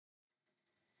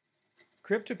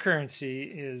Cryptocurrency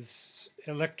is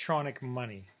electronic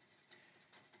money.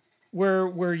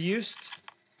 We're used,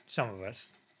 some of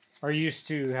us, are used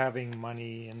to having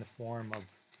money in the form of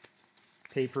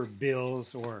paper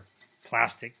bills or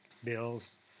plastic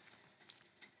bills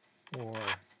or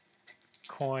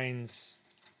coins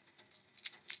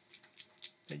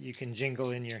that you can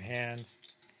jingle in your hand.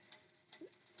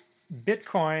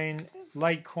 Bitcoin,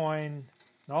 Litecoin, and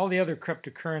all the other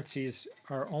cryptocurrencies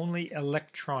are only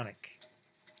electronic.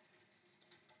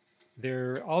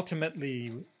 They're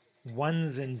ultimately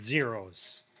ones and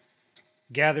zeros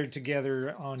gathered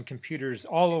together on computers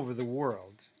all over the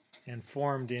world and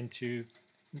formed into,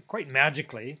 quite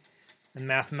magically and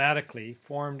mathematically,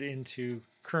 formed into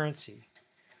currency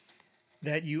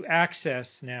that you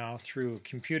access now through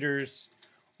computers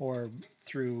or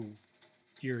through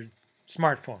your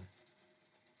smartphone.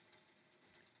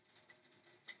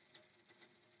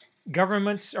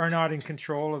 Governments are not in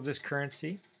control of this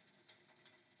currency,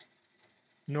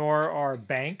 nor are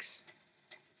banks.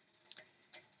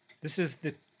 This is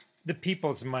the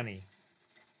people's money.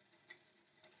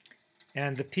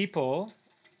 And the people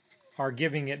are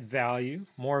giving it value,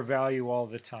 more value all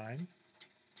the time.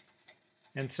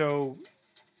 And so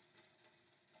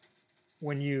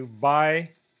when you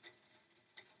buy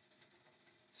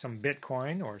some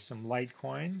Bitcoin or some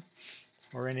Litecoin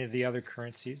or any of the other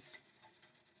currencies,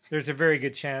 there's a very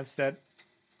good chance that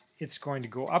it's going to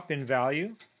go up in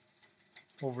value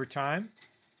over time,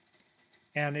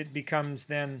 and it becomes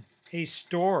then a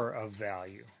store of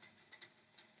value.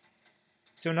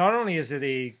 So not only is it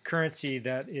a currency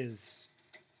that is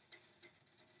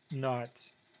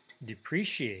not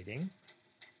depreciating,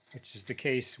 which is the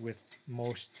case with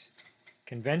most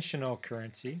conventional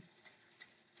currency,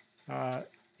 it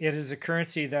is a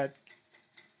currency that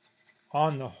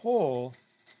on the whole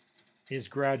is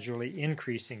gradually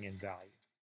increasing in value.